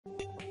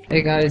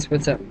Hey guys,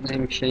 what's up? My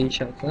name is Shane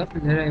Shuts Up,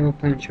 and today we're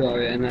playing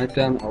Terraria, and I've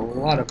done a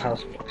lot of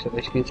housework. So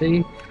as you can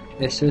see,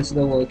 this is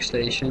the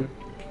workstation.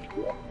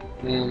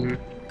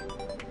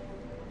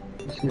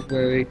 This is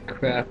where we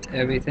craft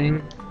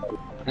everything.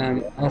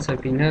 Also,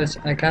 if you notice,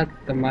 I got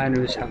the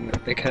miner's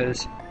helmet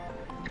because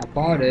I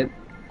bought it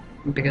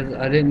because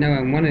I didn't know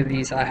in one of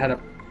these I had a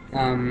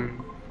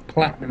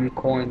platinum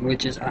coin,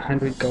 which is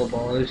 100 gold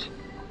bars.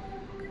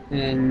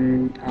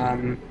 And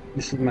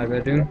this is my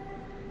bedroom.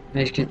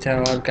 As you can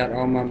tell, I've got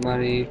all my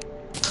money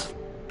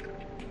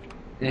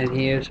in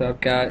here, so I've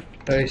got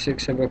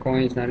 36 silver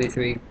coins,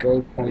 93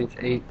 gold coins,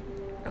 8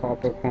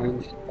 copper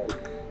coins.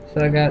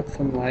 So I got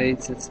some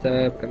lights and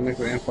stuff, got my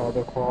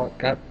grandfather clock,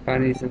 got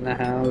bunnies in the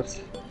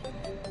house,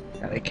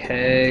 got a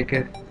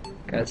keg,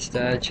 got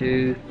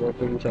statues,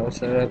 workrooms all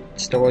set up,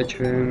 storage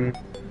room,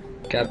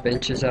 got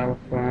benches out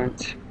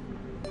front.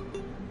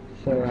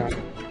 So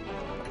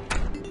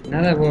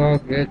now that we're all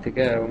good to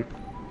go,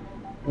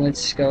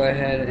 let's go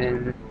ahead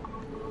and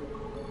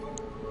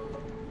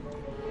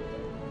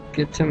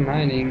get to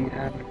mining,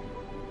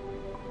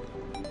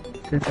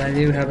 since I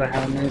do have a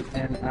helmet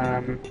and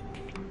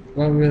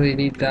won't really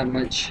need that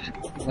much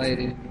light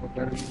anymore,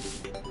 but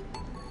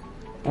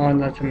oh,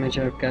 not to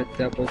mention I've got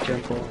double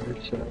jump on,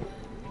 so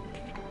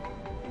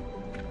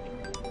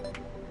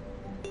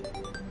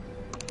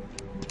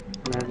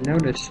and I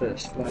noticed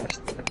this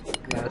last week,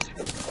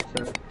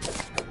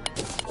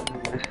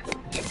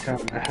 so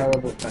I'm a hell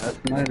of a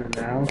fast miner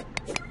now.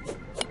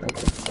 I've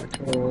got my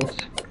tools.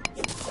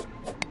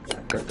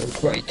 I've got the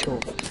right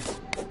tools.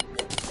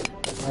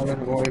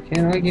 Iron ore, we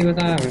can't argue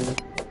with iron.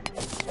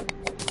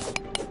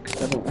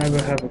 Cause I don't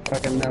ever have a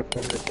fucking enough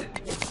of it.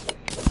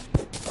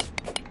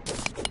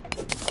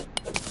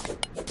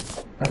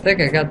 I think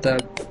I got the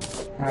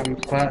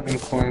platinum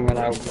coin when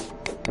I was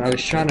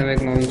trying to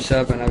make my own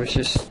sub, and I was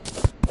just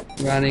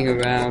running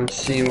around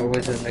seeing what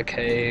was in the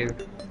cave.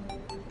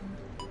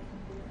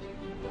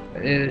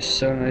 It is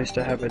so nice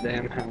to have a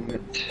damn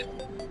helmet.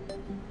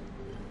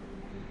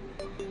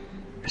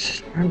 This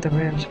is not the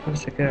way I'm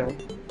supposed to go.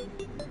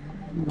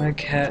 My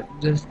cat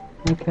needs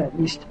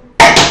to...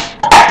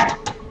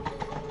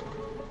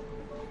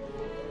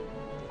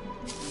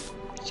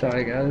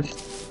 Sorry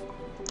guys.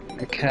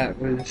 My cat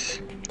was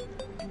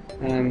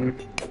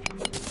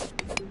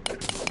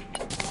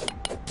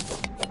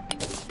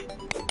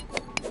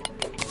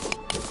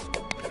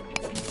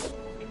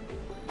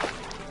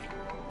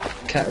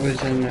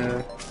in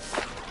the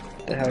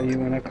hell you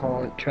wanna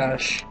call it,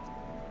 trash.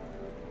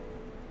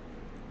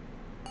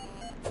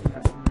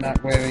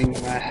 Not wearing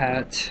my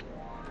hat.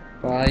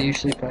 Well, I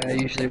usually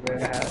wear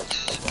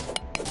hats. So.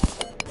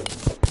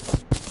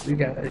 We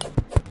got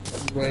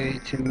way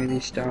too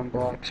many stone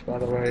blocks, by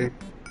the way.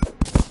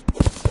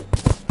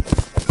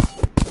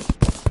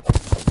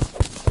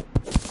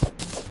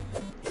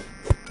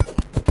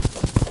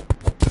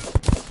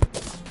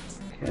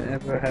 Can't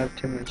ever have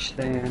too much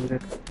sand.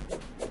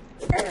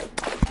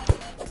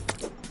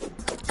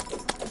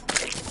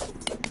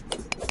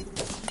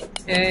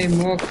 Yay,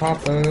 more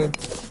copper.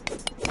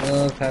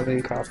 Love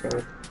having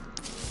copper.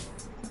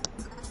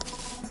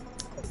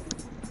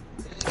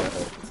 So,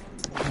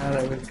 now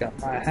that we've got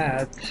my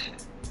hat,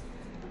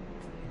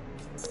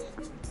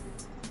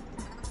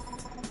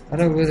 I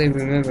don't really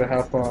remember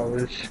how far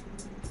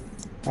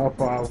I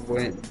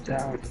went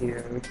down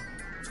here.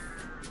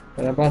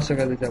 But I've also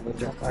got the double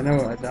jump. I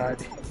know I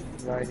died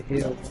right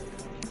here.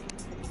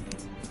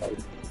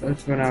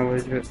 That's when I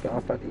was ripped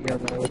off at the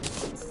yellow.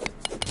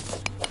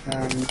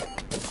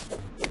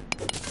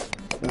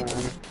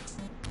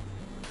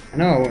 I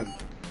know I went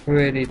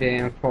pretty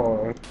damn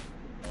far.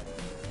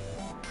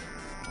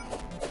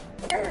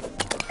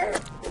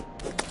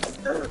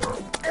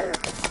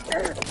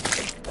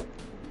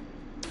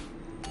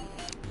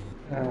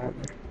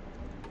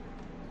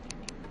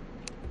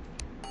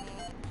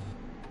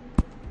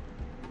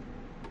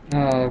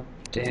 Oh,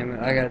 damn it,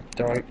 I got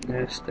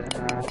darkness,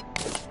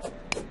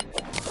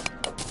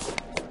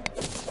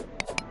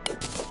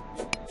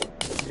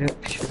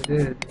 yep, sure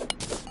did.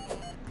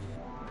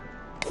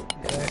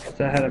 Yeah,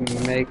 cause I had to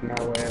make my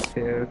way up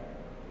here.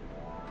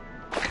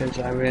 Cause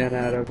I ran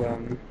out of,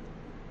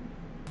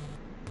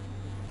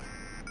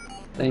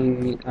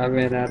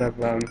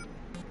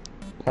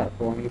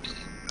 platforms.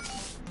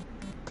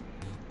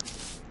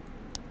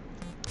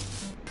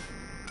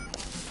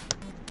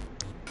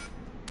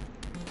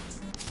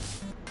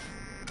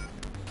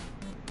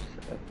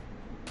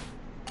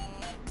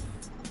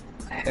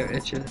 Hair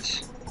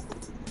itches.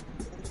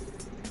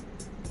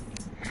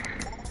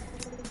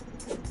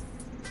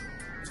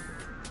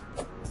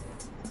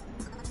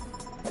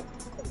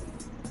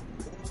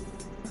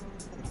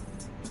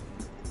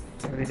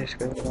 We just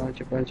gotta launch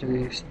a bunch of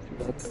these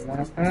throughout the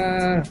map.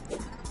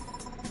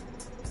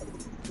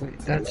 Wait,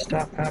 that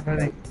stopped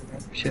happening. Oh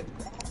shit.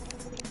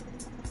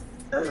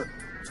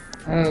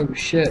 Oh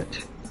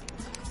shit.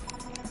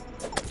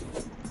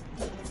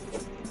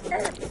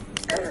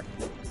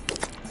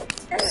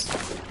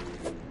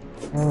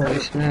 Holy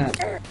snap.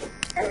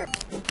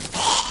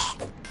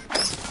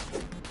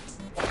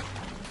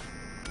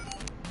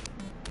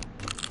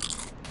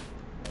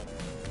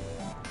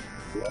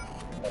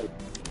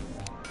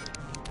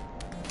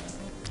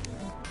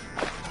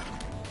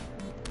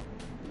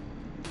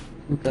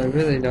 But I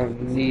really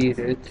don't need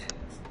it.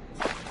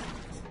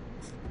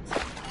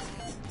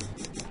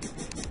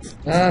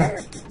 Ah!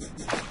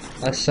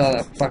 I saw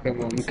that fucking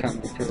one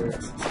coming through.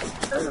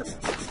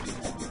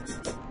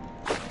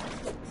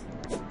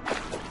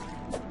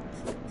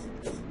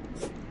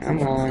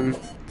 Come on.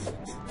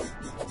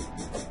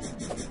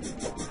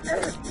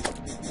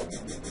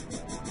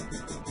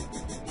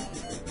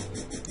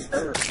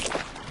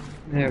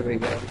 There we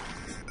go.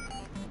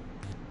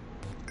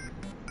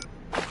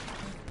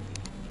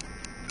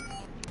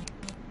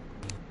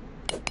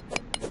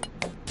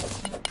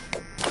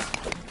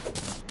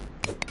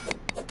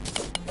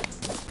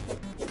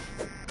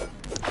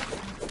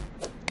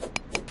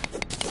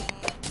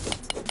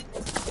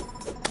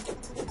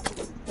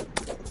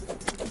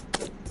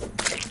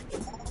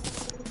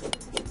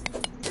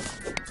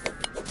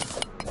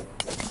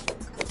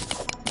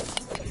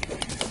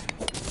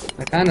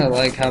 I kinda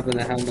like having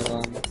the helmet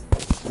on.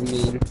 I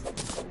mean,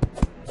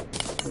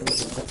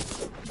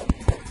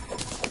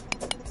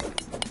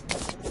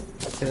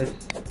 just,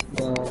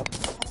 well,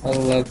 I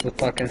love the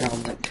fucking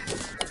helmet.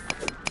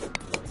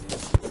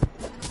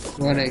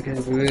 When it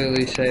can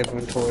really save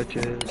on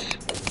torches.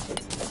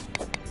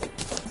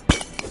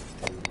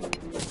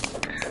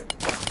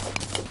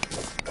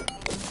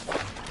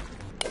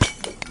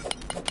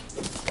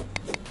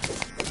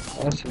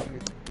 Also,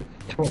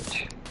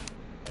 torch.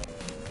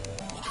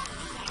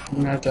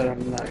 Not that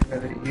I'm not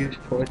gonna use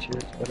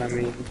torches, but I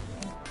mean,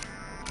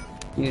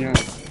 you know.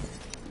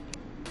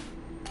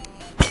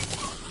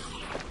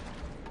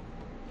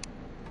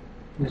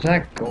 Is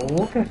that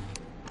gold? I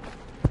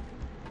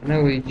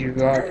know we you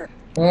got.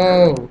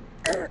 Oh!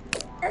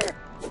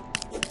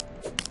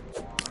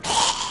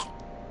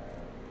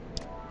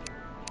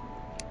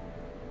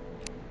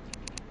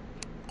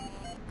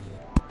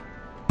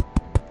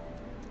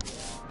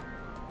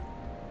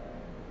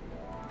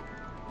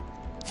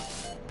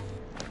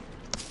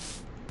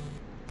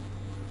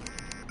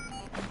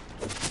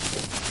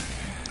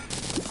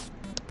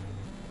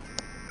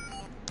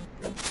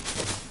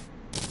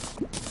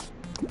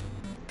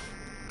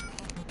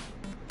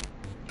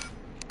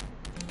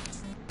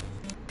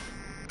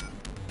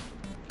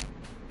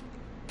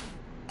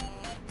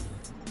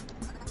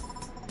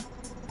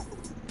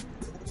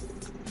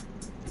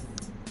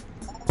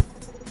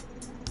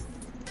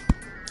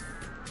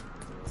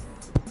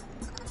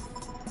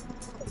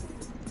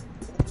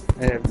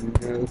 I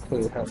have no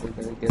clue how we're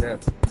gonna get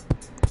up.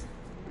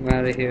 I'm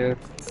out of here.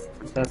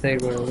 I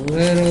think we're a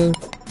little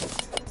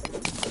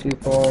too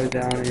far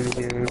down in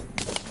here.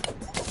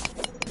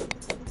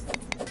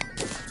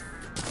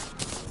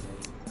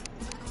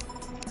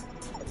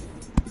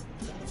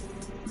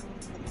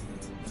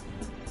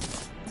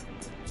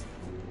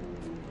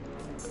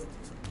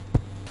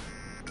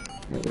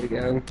 There we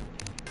go.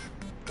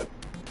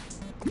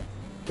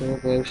 Little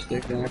glow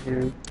stick down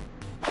here.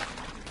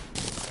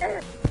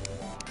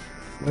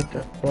 What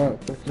the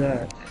fuck was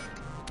that?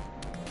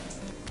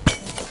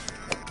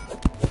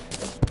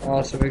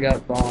 Oh, so we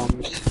got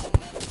bombs.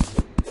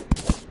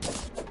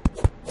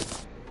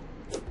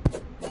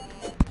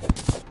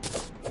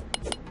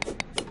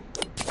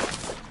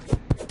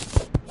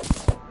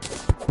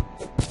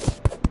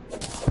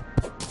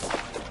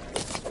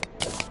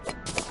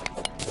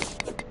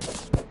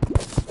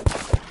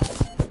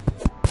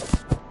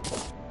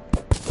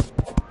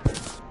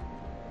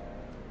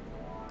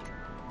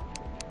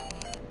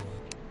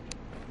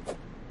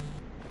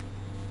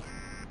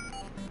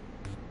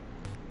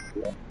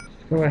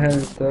 Go ahead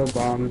and throw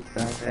bombs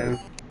down there.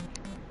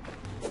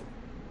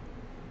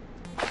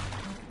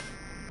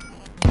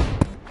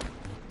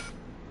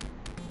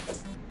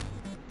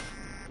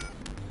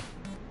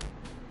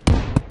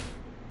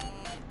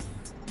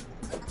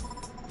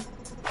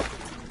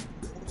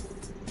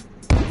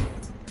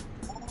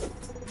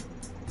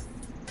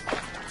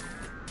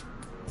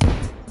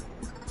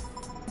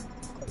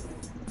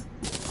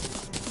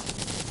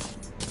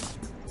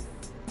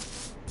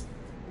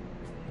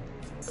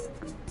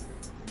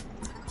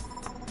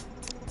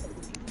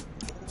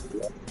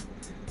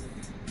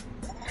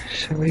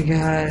 So we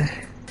got,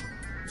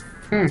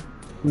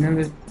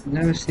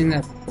 never seen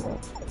that before.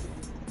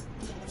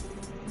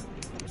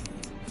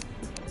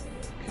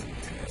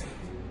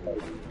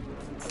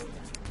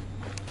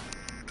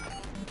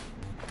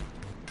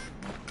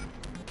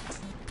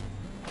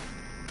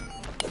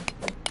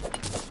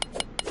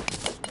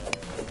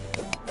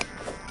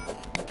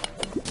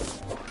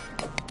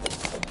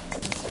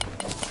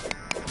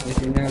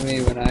 As you know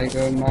me, when I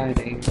go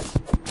mining,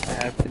 I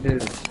have to do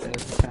this every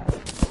time.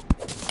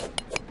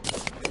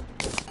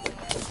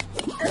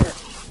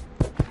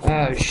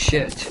 Oh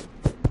shit.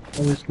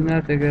 That was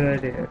not a good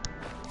idea.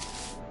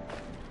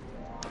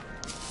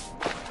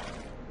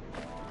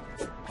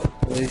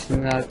 At least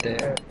not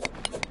there.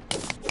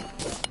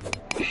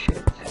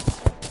 Shit.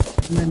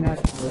 Am I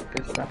not to look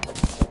this up?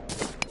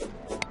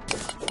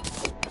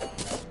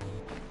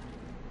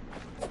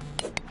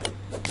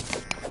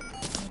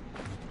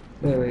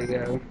 There we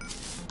go.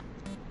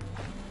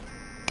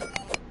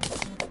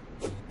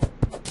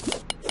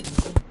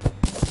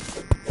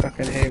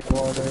 Fucking hate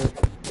water.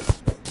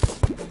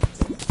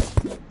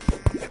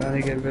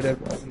 trying to get rid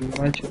of as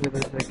much of it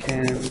as I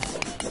can.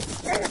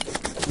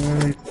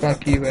 Really,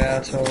 fuck you,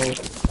 asshole.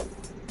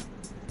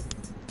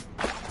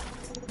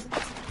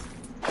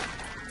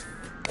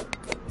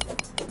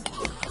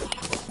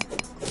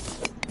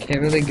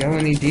 Can't really go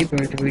any deeper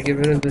until we get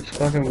rid of this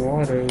fucking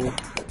water.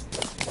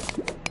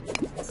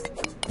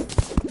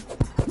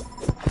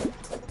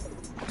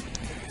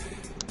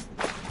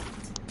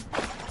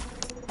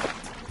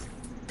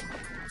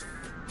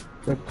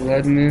 The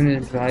blood moon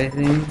is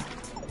rising.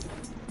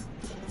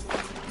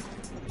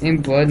 In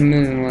blood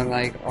moon when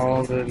like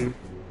all the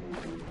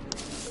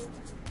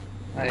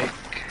like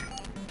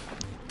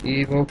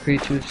evil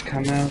creatures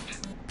come out.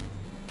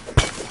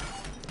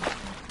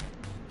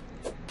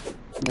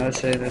 Not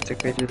say that the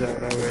creatures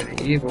are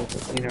already evil,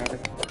 but you know,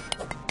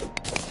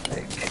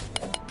 like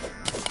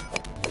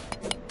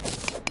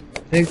I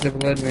think the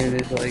blood moon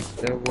is like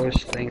the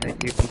worst thing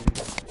that you can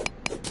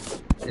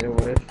deal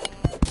with.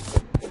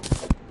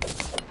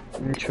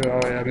 True,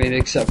 I mean,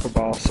 except for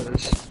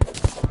bosses,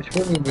 which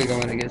we'll be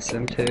going against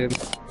them too.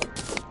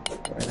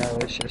 Right now,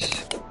 let's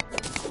just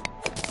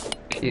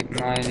keep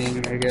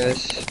mining, I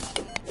guess.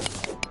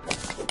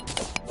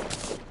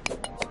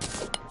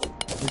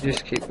 We'll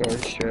just keep going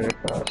straight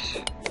across.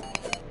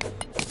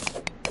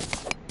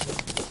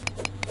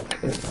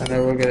 I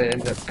know we're gonna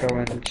end up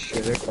going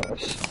straight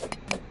across.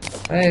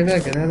 Hey,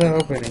 look, another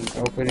opening.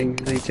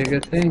 Openings lead to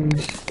good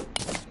things.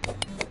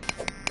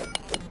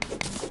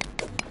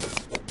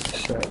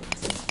 So,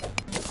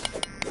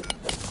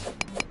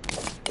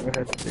 go ahead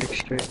and dig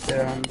straight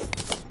down.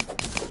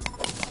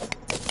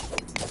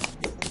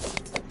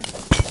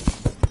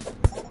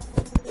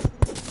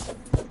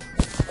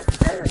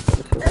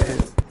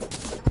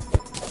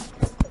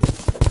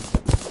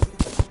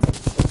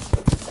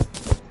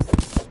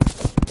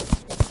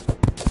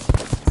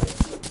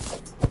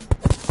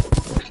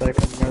 Looks like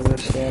another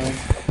stone.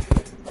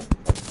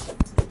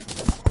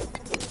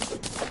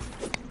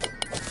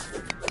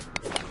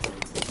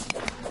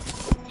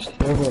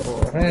 Silver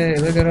ore. Hey,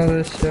 look at all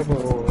this silver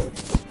ore.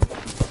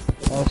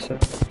 Awesome.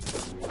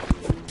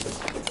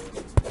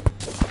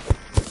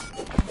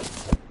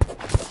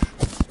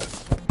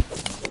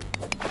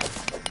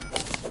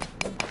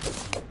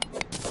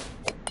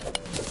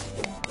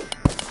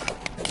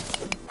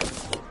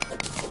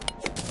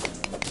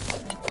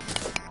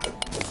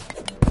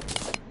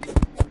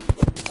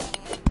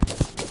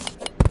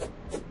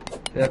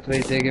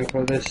 Definitely digging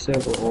for this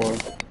silver ore.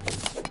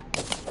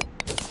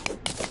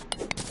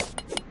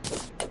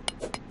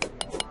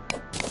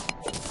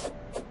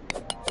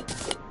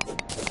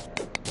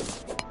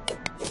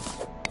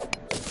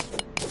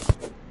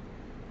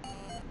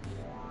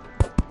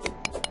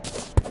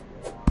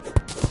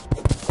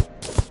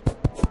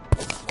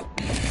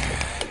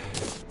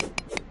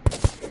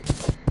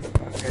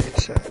 Okay,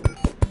 so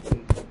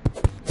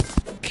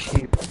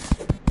keep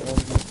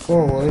moving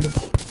forward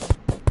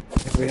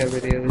if we have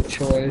any other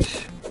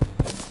choice.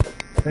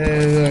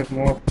 Hey, look,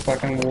 more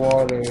fucking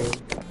water.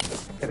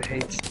 It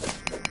hates.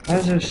 Why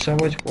is there so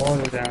much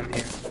water down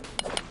here?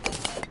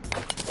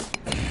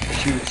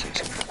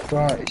 Jesus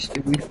Christ,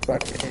 did we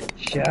fucking hit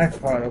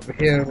jackpot over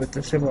here with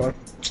the silver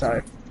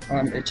side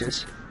arm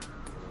itches.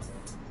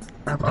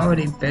 I've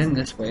already been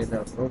this way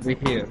though, over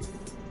here.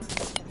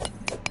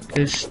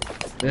 Cause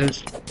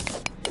there's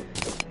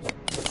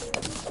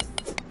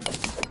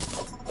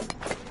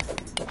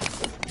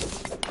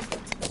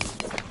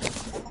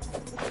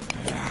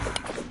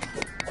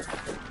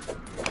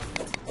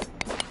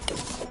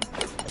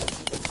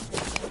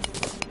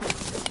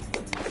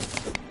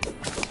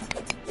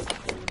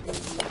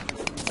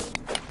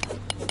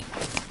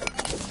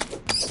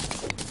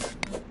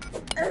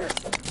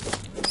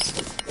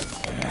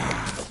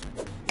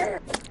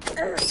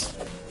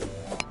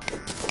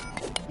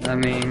I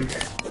mean,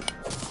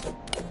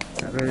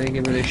 not really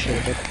giving a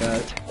shit about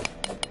that.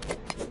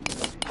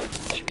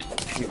 Just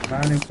keep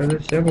mining for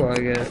the silver, I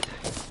guess.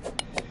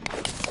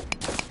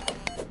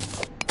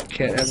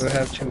 Can't ever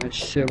have too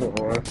much silver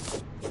ore.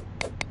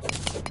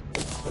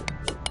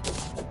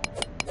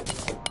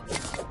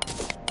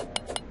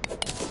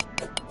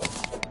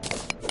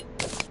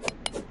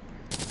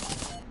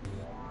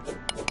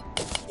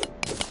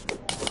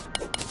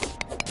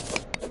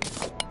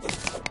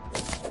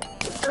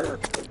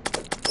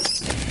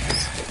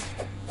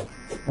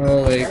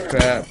 Holy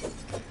crap.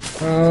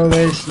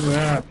 Holy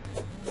snap.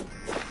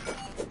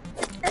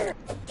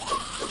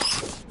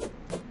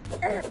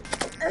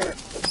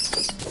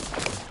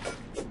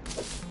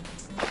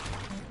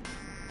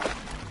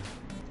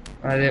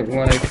 I didn't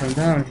want to come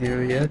down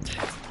here yet.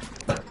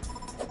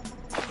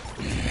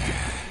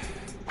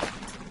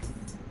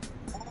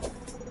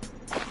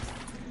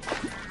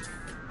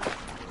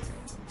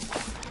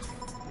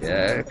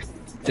 Yeah,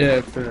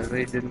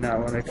 definitely did not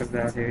want to come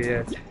down here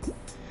yet.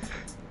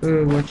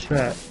 Ooh, what's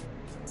that?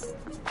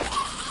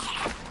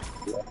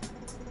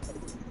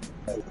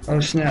 Oh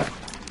snap.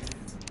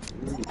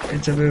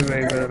 It's a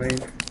boomerang, but I mean.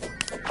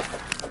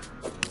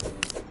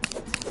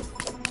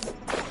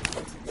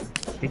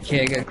 He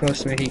can't get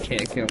close to me, he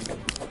can't kill me.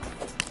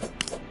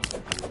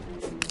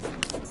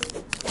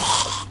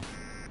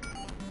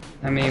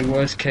 I mean,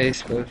 worst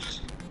case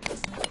was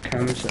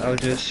comes, I'll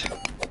just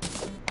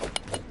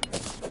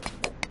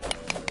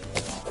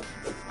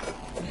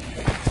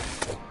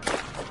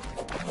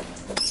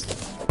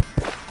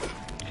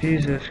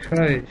Jesus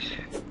Christ.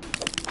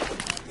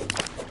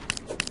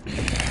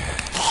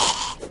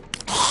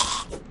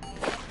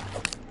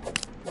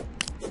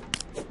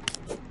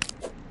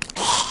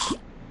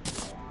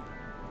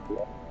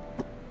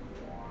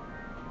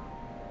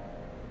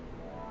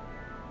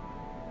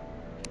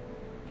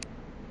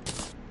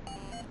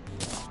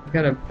 I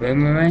got a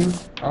boomerang?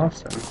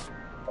 Awesome.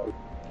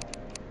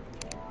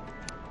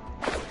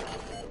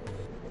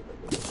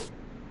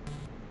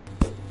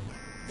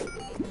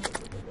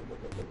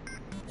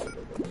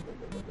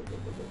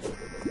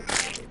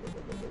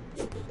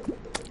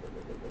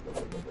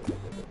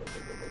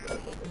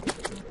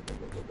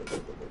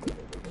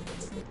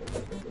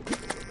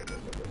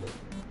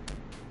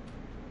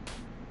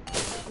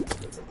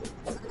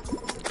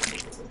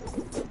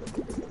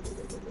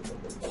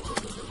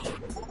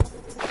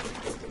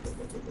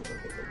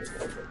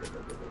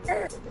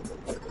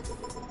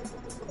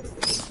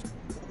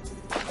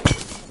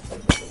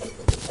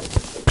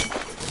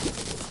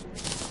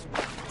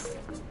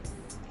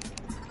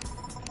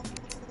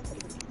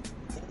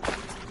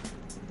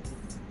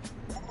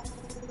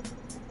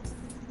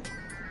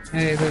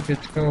 Hey, look,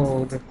 it's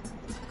gold.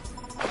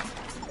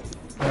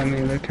 I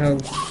mean, look how...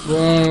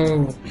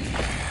 Whoa!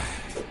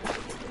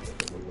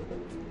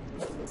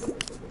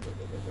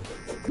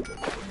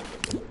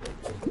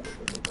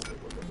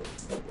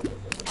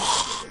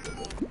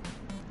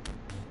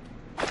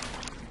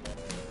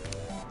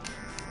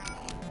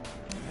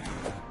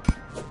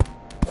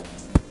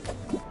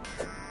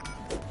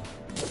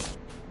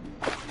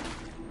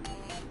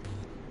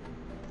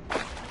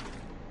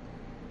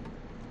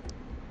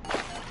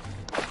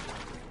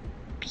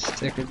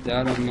 Stick of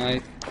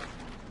dynamite.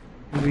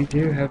 We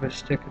do have a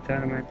stick of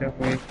dynamite, don't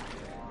we?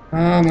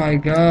 Oh my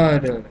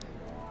god!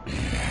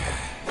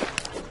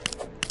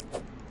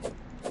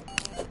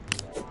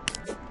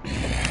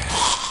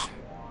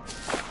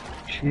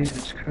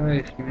 Jesus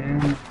Christ,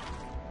 man.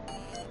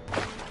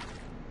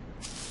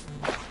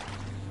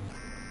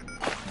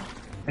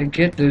 I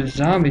get there's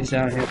zombies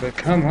out here, but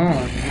come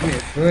on, give me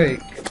a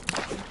break.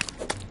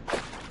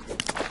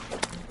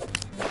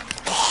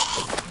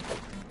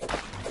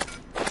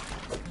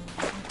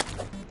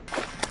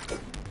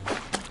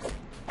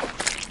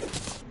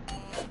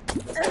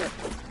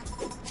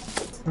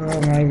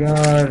 Oh my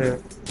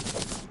god.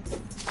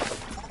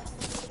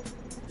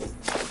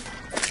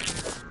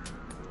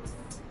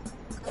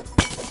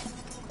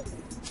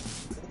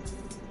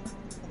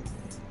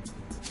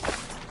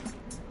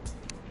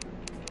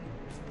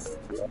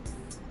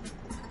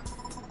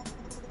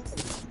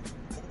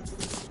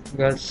 We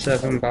got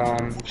 7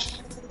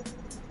 bombs.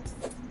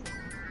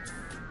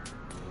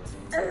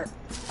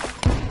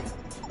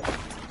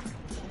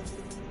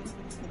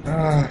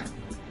 Ah,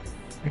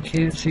 I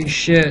can't see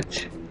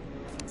shit.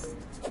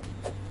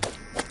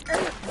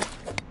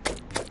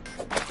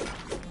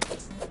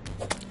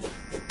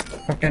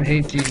 Fucking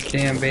hate these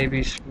damn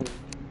babies.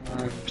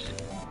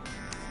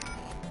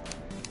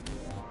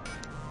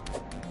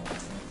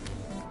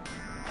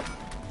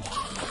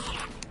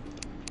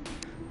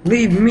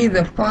 Leave me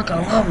the fuck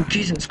alone,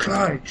 Jesus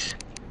Christ.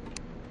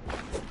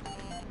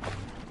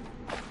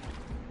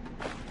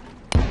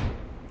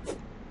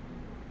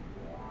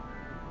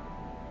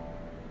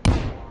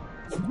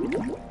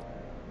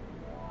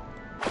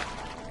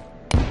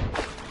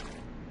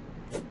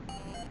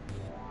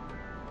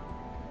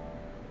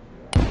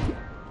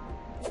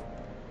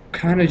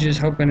 Kinda just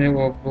hoping it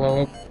will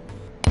blow up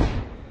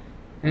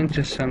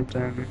into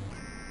something.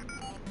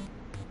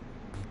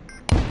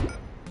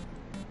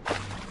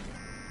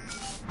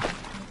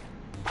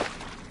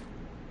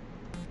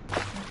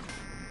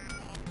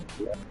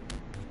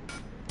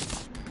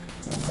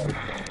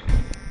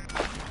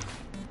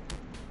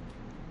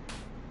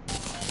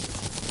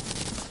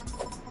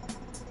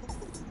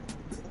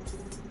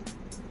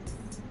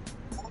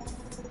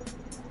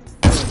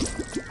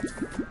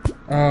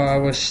 Oh, I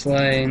was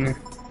slain.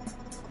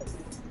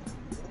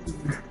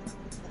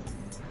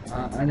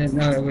 I didn't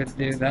know it would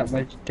do that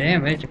much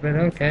damage, but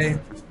okay.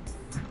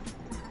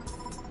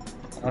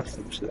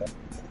 Awesome stuff.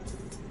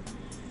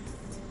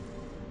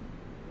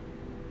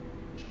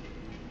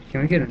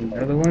 Can we get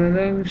another one of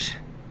those?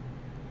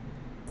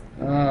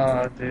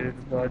 Oh, dude,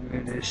 the blood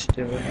moon is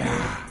still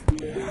here.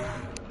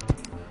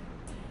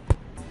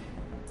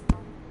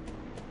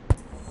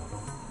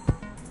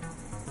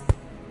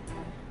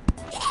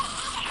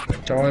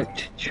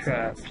 Dart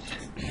traps.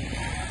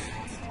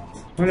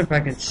 I wonder if I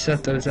can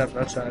set those up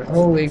outside.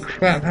 Holy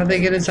crap, how'd they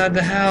get inside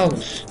the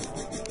house?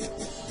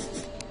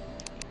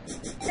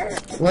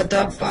 What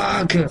the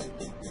fuck?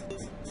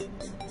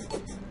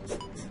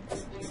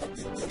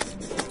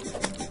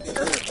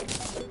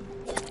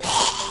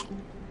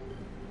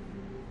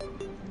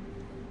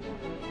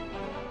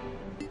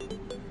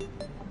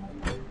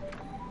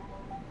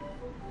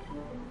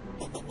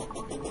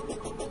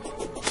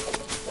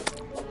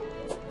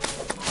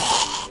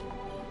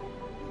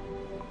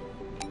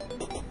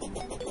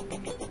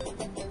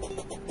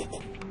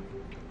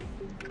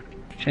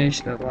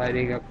 Change the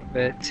lighting up a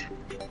bit.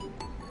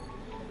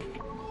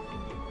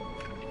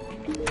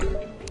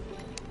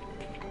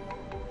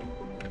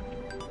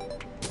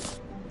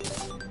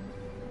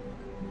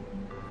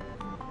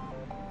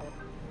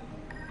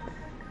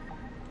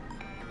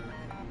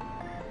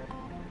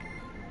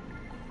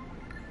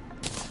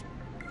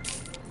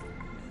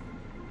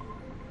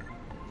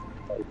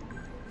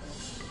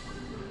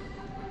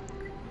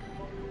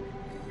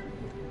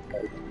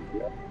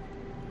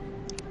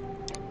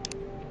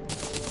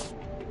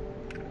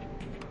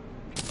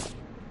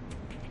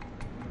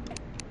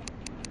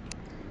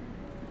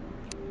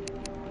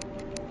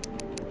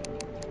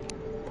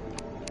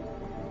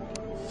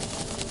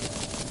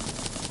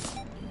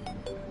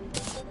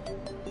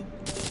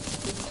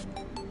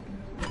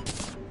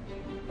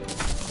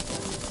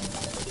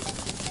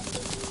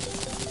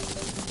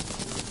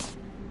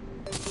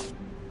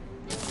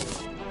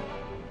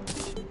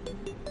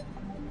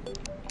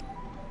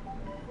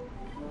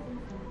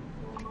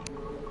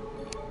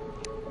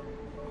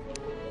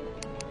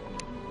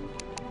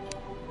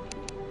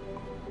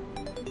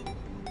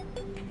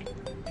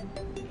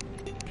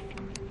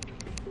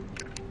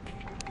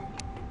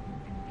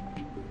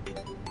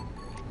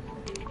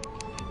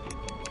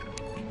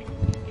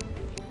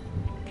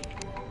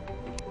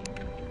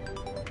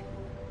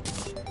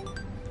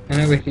 I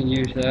know we can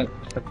use that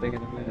something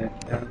in a minute.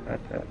 Yeah,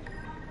 about that.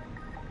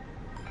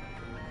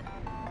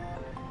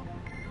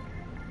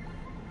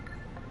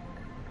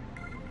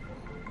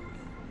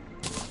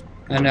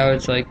 I know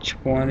it's like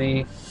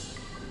 20.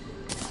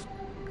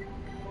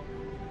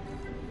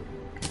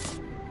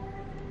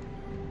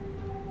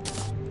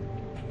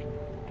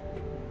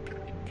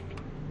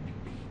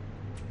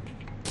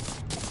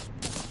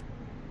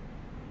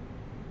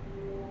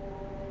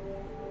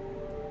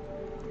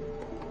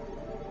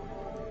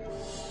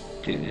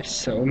 Dude, it's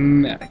so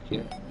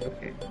immaculate.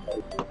 Okay.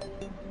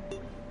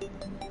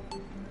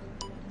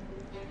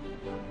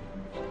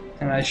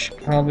 And I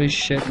probably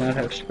should not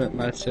have spent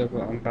my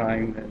silver on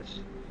buying this.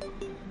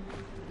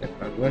 If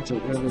I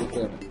wasn't really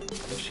good.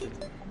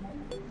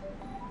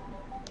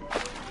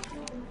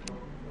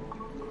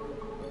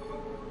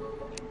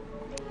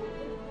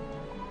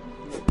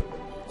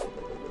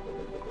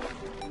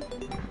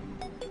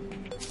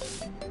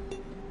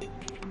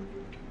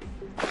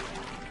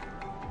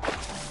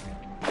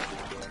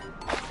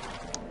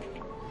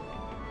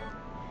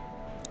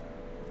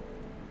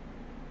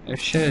 I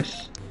should.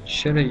 I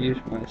should have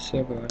used my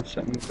silver on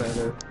something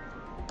better.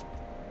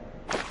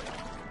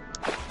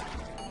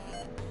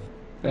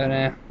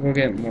 But we'll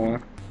get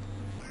more.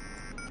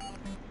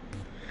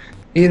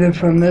 Either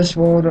from this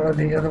world or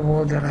the other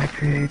world that I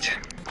create.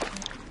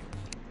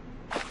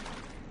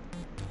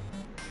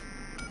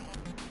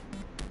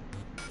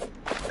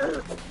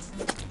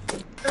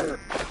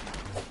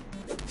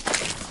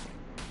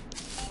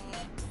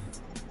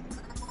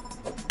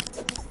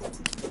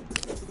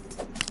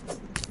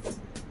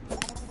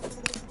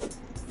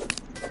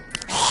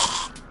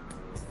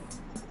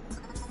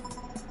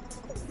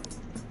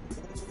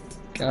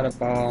 Got a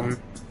bomb.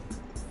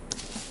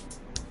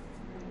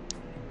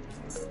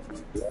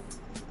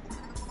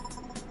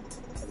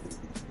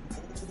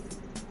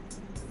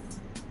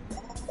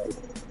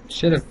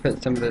 Should have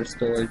put some of the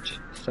storage,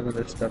 some of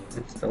the stuff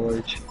in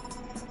storage. So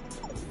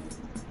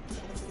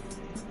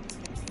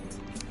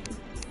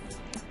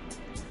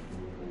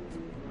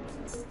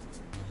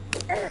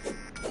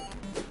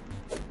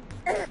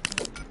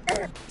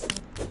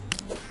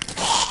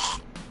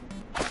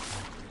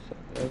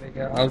there we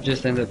go. I'll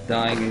just end up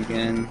dying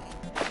again.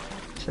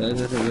 So it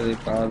doesn't really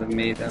bother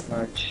me that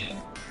much.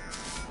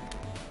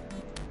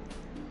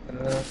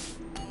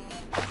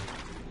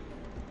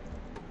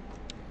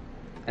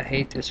 I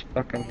hate this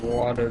fucking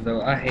water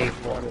though. I hate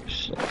water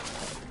so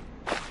much.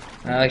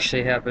 I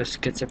actually have a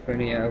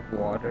schizophrenia of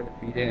water,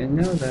 if you didn't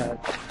know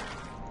that.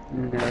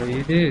 No,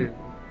 you do.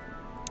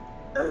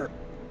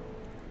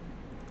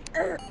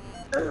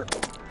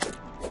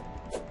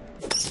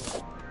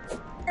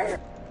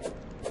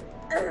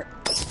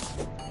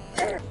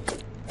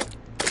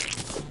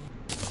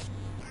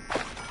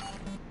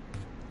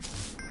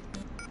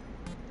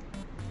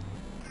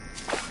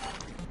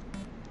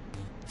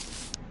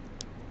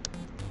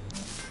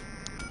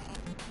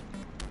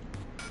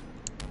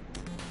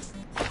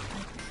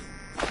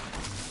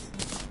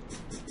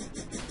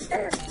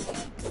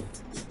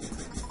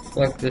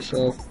 Fuck this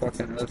old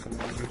fucking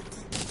locomotive.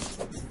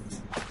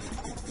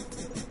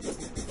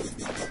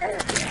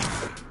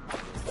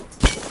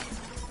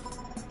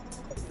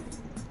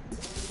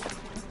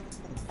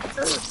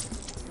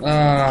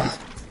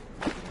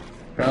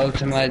 Fell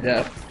to my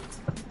death.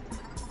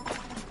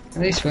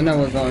 At least we know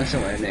we're going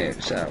somewhere new,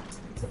 so.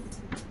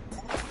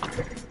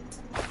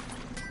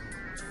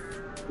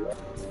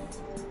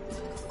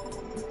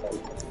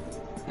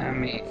 I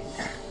mean,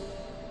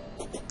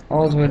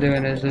 all we're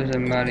doing is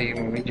losing money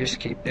when we just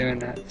keep doing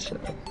that, so.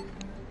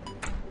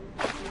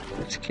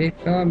 Let's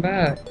keep going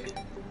back.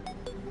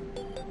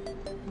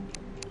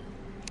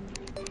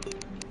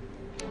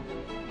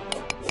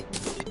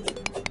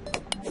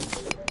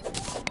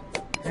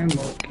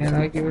 Emerald, can't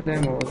argue with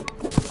emerald.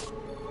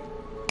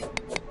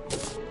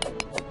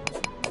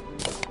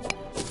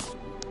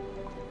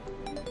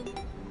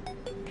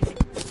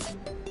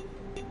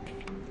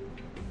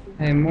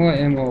 Hey, more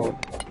emerald.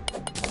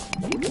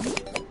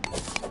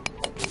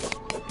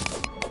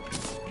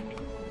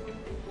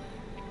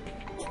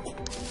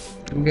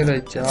 I'm gonna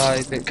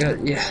die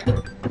because, yeah.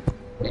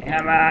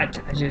 Damn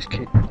it, I just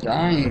keep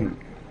dying.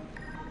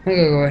 I'm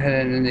gonna go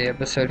ahead and end the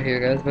episode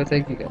here, guys, but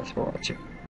thank you guys for watching.